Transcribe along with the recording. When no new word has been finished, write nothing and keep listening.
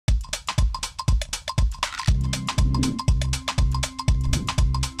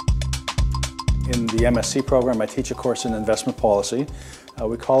MSc program, I teach a course in investment policy.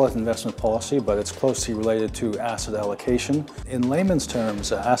 We call it investment policy, but it's closely related to asset allocation. In layman's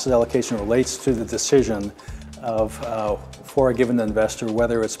terms, asset allocation relates to the decision of, for a given investor,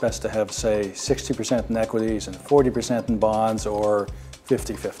 whether it's best to have, say, 60% in equities and 40% in bonds, or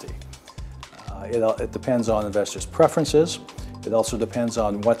 50-50. It depends on investors' preferences. It also depends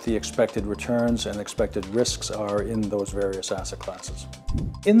on what the expected returns and expected risks are in those various asset classes.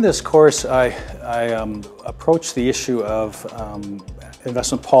 In this course, I approach the issue of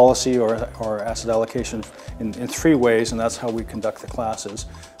investment policy or asset allocation in three ways, and that's how we conduct the classes.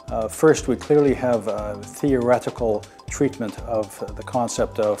 First, we clearly have a theoretical treatment of the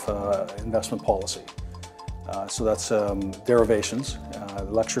concept of investment policy. So that's derivations,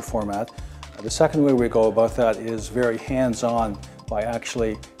 lecture format. The second way we go about that is very hands-on by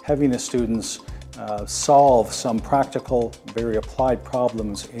actually having the students solve some practical, very applied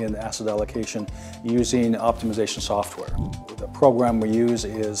problems in asset allocation using optimization software. The program we use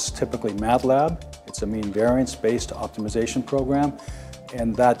is typically MATLAB. It's a mean variance-based optimization program,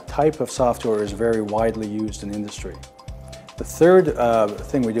 and that type of software is very widely used in industry. The third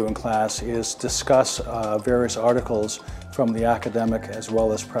thing we do in class is discuss various articles from the academic as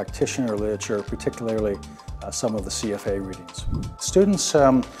well as practitioner literature, particularly some of the CFA readings. Students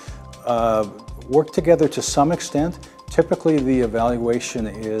work together to some extent. Typically the evaluation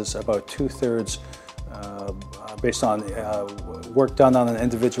is about 2/3 based on work done on an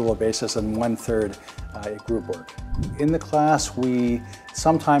individual basis and 1/3 group work. In the class we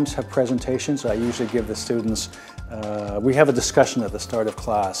sometimes have presentations. I usually give the students, we have a discussion at the start of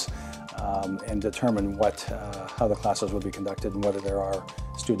class and determine how the classes will be conducted and whether there are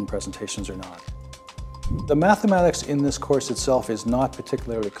student presentations or not. The mathematics in this course itself is not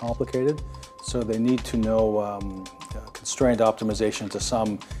particularly complicated, so they need to know constraint optimization to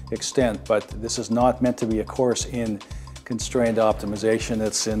some extent, but this is not meant to be a course in constraint optimization.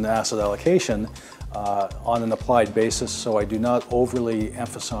 It's in asset allocation on an applied basis, so I do not overly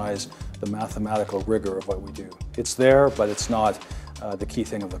emphasize the mathematical rigor of what we do. It's there, but it's not the key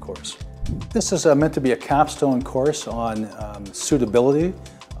thing of the course. This is meant to be a capstone course on suitability,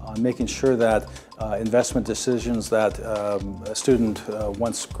 on making sure that investment decisions that a student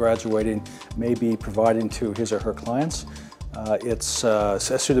once graduating may be providing to his or her clients.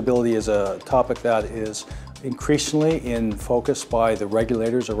 Suitability is a topic that is increasingly in focus by the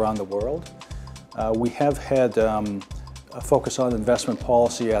regulators around the world. We have had a focus on investment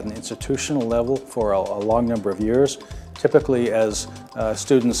policy at an institutional level for a long number of years. Typically, as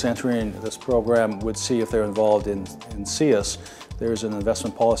students entering this program would see if they're involved in CS, there's an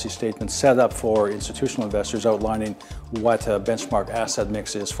investment policy statement set up for institutional investors outlining what a benchmark asset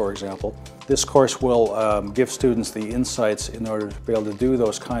mix is, for example. This course will give students the insights in order to be able to do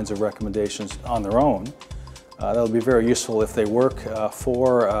those kinds of recommendations on their own. That'll be very useful if they work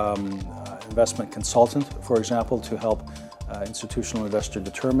for investment consultant, for example, to help institutional investor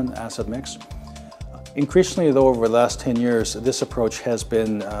determine asset mix. Increasingly, though, over the last 10 years, this approach has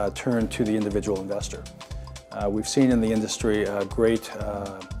been turned to the individual investor. We've seen in the industry a great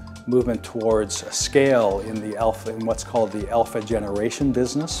movement towards scale in what's called the alpha generation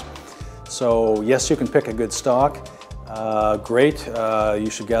business. So yes, you can pick a good stock. Great, you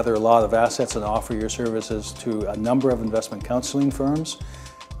should gather a lot of assets and offer your services to a number of investment counseling firms.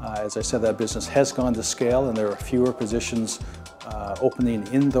 As I said, that business has gone to scale and there are fewer positions opening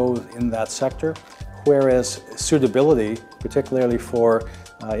in that sector. Whereas suitability, particularly for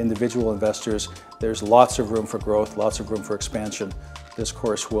individual investors, there's lots of room for growth, lots of room for expansion. This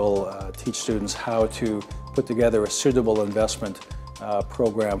course will teach students how to put together a suitable investment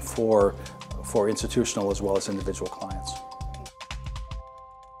program for institutional as well as individual clients.